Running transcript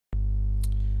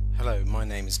Hello, my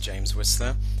name is James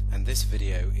Whistler, and this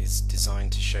video is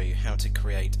designed to show you how to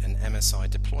create an MSI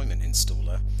deployment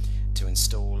installer to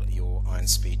install your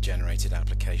IronSpeed generated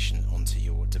application onto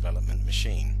your development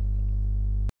machine.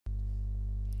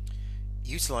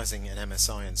 Utilizing an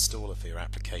MSI installer for your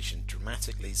application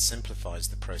dramatically simplifies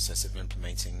the process of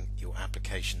implementing your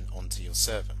application onto your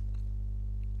server.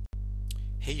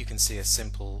 Here you can see a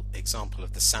simple example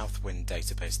of the Southwind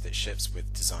database that ships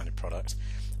with Designer product.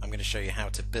 I'm going to show you how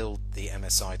to build the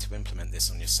MSI to implement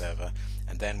this on your server,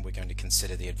 and then we're going to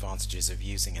consider the advantages of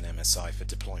using an MSI for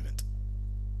deployment.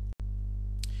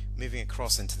 Moving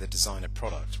across into the Designer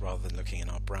product rather than looking in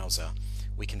our browser,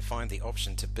 we can find the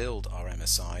option to build our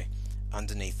MSI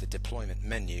underneath the deployment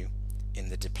menu in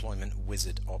the deployment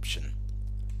wizard option.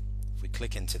 If we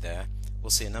click into there, we'll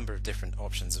see a number of different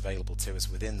options available to us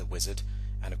within the wizard,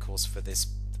 and of course for the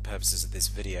purposes of this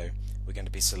video we're going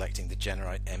to be selecting the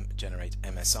Generate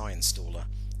MSI installer,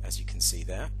 as you can see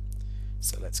there.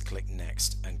 So let's click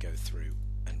next and go through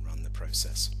and run the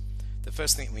process. The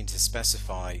first thing we need to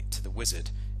specify to the wizard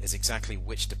is exactly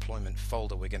which deployment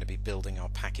folder we're going to be building our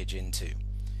package into.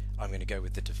 I'm going to go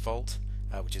with the default,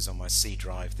 which is on my C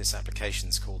drive. This application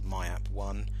is called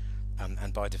MyApp1,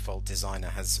 and by default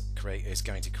Designer is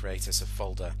going to create us a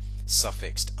folder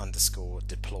suffixed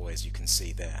 _deploy, as you can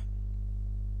see there.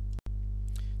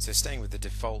 So staying with the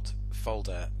default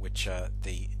folder which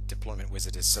the deployment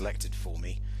wizard has selected for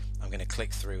me, I'm going to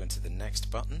click through into the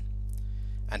next button,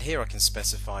 and here I can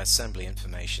specify assembly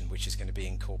information which is going to be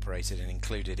incorporated and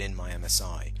included in my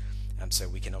MSI. So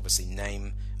we can obviously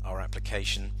name our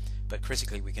application, but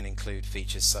critically we can include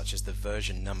features such as the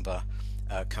version number,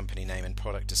 company name and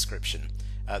product description.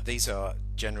 These are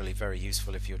generally very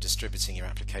useful if you're distributing your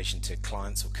application to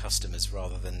clients or customers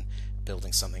rather than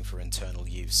building something for internal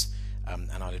use,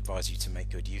 and I'd advise you to make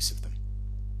good use of them.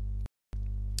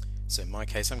 So in my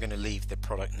case I'm going to leave the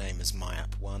product name as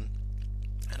MyApp1,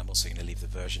 and I'm also going to leave the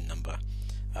version number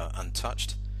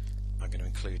untouched. I'm going to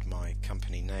include my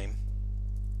company name,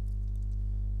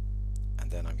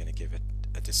 and then I'm going to give it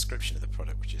a description of the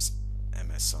product, which is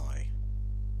MSI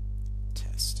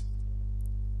test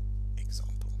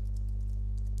example.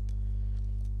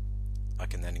 I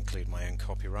can then include my own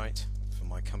copyright for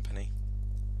my company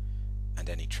and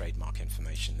any trademark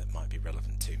information that might be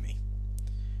relevant to me.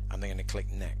 I'm then going to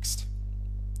click next,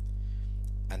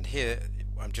 and here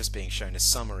I'm just being shown a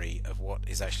summary of what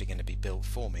is actually going to be built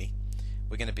for me.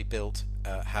 We're going to be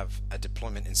have a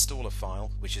deployment installer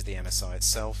file, which is the MSI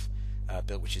itself,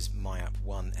 built, which is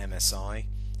MyApp1 MSI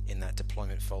in that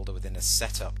deployment folder within a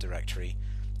setup directory,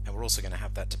 and we're also going to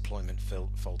have that deployment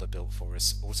folder built for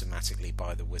us automatically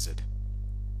by the wizard.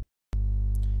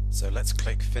 So let's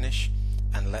click finish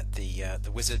and let the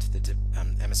wizard, the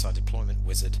MSI deployment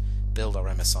wizard, build our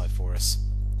MSI for us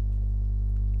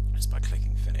just by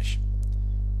clicking finish.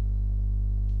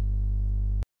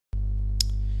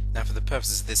 Now for the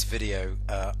purposes of this video,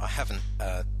 I haven't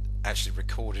actually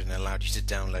recorded and allowed you to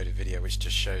download a video which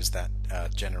just shows that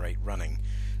generate running.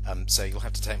 So you'll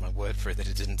have to take my word for it that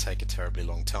it didn't take a terribly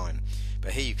long time.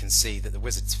 But here you can see that the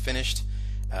wizard's finished.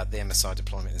 The MSI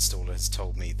deployment installer has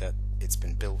told me that it's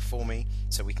been built for me,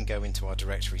 so we can go into our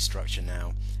directory structure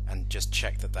now and just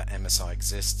check that that MSI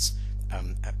exists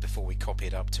before we copy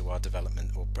it up to our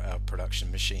development or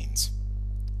production machines.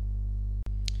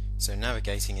 So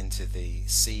navigating into the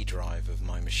C drive of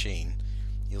my machine,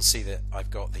 you'll see that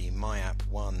I've got the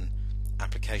MyApp1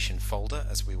 application folder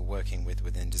as we were working with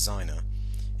within Designer.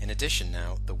 In addition,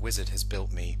 now the wizard has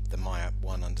built me the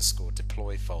MyApp1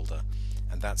 _deploy folder,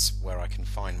 and that's where I can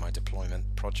find my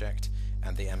deployment project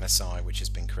and the MSI which has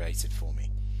been created for me.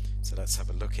 So let's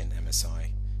have a look in MSI,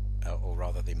 or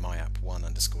rather the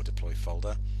MyApp1 _deploy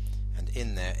folder, and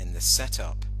in there, in the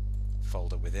setup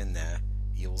folder within there,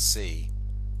 you'll see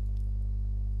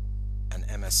an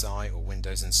MSI or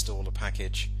Windows installer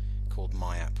package called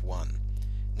MyApp1.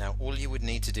 Now all you would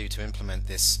need to do to implement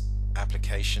this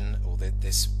application or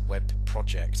this web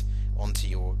project onto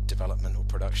your development or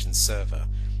production server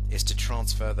is to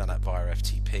transfer that up via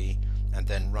FTP and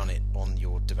then run it on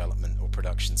your development or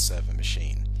production server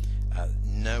machine.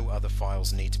 No other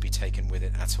files need to be taken with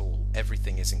it at all.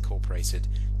 Everything is incorporated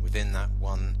within that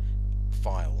one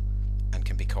file and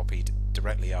can be copied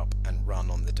directly up and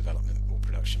run on the development or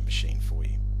production machine for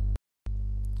you.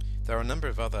 There are a number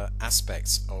of other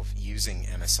aspects of using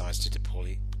MSIs to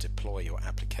deploy your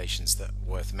applications that are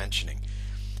worth mentioning.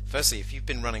 Firstly, if you've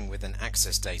been running with an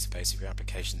Access database, if your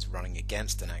application's running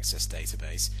against an Access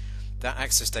database, that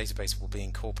Access database will be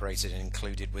incorporated and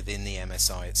included within the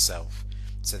MSI itself.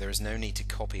 So there is no need to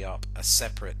copy up a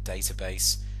separate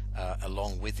database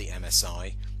along with the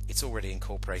MSI it's already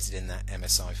incorporated in that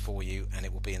MSI for you, and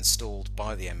it will be installed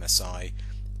by the MSI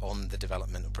on the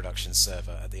development and production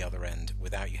server at the other end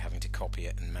without you having to copy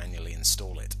it and manually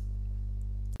install it.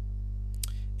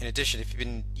 In addition, if you've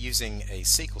been using a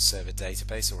SQL Server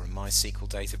database or a MySQL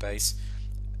database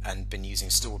and been using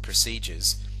stored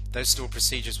procedures, those stored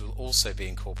procedures will also be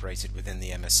incorporated within the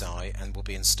MSI and will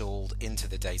be installed into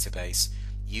the database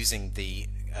using the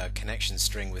connection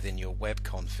string within your web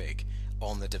config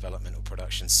on the development or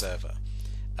production server.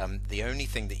 The only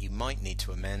thing that you might need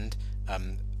to amend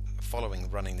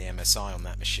following running the MSI on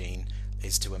that machine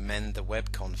is to amend the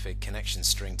web config connection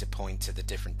string to point to the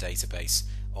different database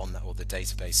on that, or the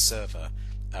database server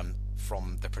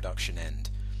from the production end.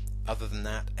 Other than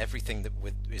that, everything that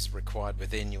is required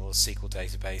within your SQL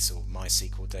database or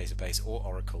MySQL database or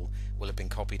Oracle will have been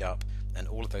copied up, and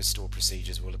all of those stored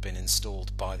procedures will have been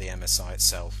installed by the MSI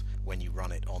itself when you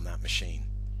run it on that machine.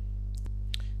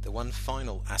 The one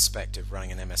final aspect of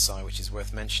running an MSI which is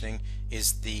worth mentioning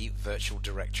is the virtual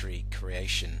directory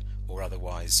creation, or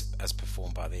otherwise as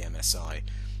performed by the MSI.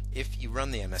 If you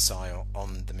run the MSI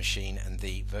on the machine and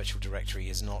the virtual directory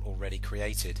is not already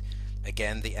created,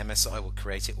 again the MSI will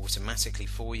create it automatically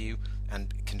for you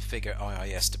and configure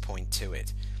IIS to point to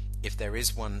it. If there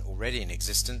is one already in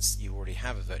existence, you already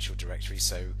have a virtual directory,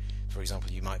 so for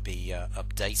example you might be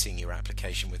updating your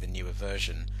application with a newer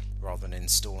version rather than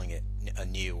installing it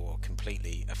anew or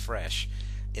completely afresh.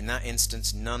 In that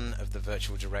instance, none of the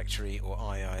virtual directory or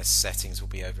IIS settings will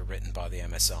be overwritten by the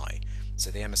MSI. So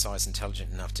the MSI is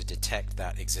intelligent enough to detect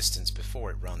that existence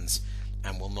before it runs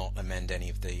and will not amend any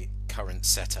of the current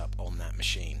setup on that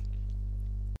machine.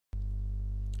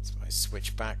 So I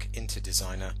switch back into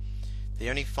Designer. The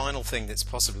only final thing that's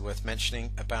possibly worth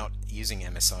mentioning about using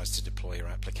MSIs to deploy your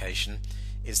application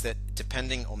is that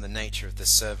depending on the nature of the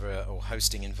server or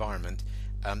hosting environment,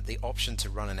 the option to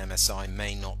run an MSI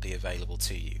may not be available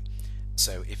to you.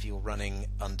 So if you're running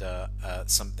under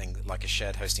something like a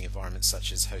shared hosting environment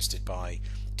such as hosted by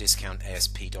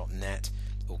discountasp.net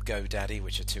or GoDaddy,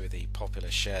 which are two of the popular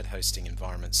shared hosting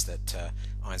environments that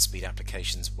IronSpeed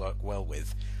applications work well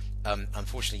with,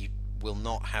 unfortunately you will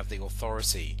not have the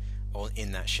authority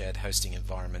in that shared hosting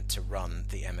environment to run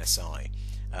the MSI.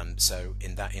 So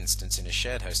in that instance, in a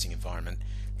shared hosting environment,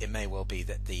 it may well be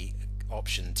that the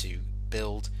option to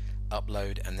build,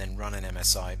 upload and then run an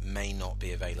MSI may not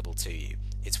be available to you.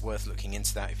 It's worth looking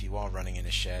into that if you are running in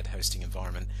a shared hosting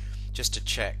environment, just to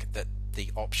check that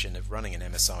the option of running an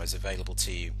MSI is available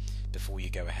to you before you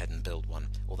go ahead and build one.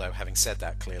 Although having said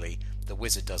that, clearly the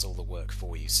wizard does all the work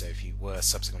for you, so if you were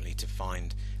subsequently to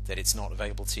find that it's not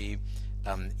available to you,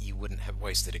 you wouldn't have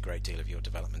wasted a great deal of your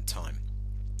development time.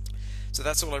 So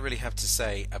that's all I really have to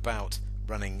say about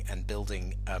running and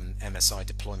building MSI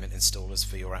deployment installers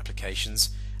for your applications.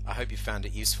 I hope you found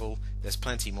it useful. There's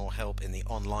plenty more help in the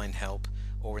online help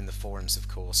or in the forums, of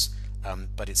course,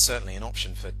 but it's certainly an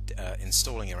option for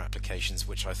installing your applications,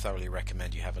 which I thoroughly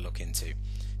recommend you have a look into.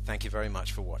 Thank you very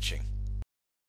much for watching.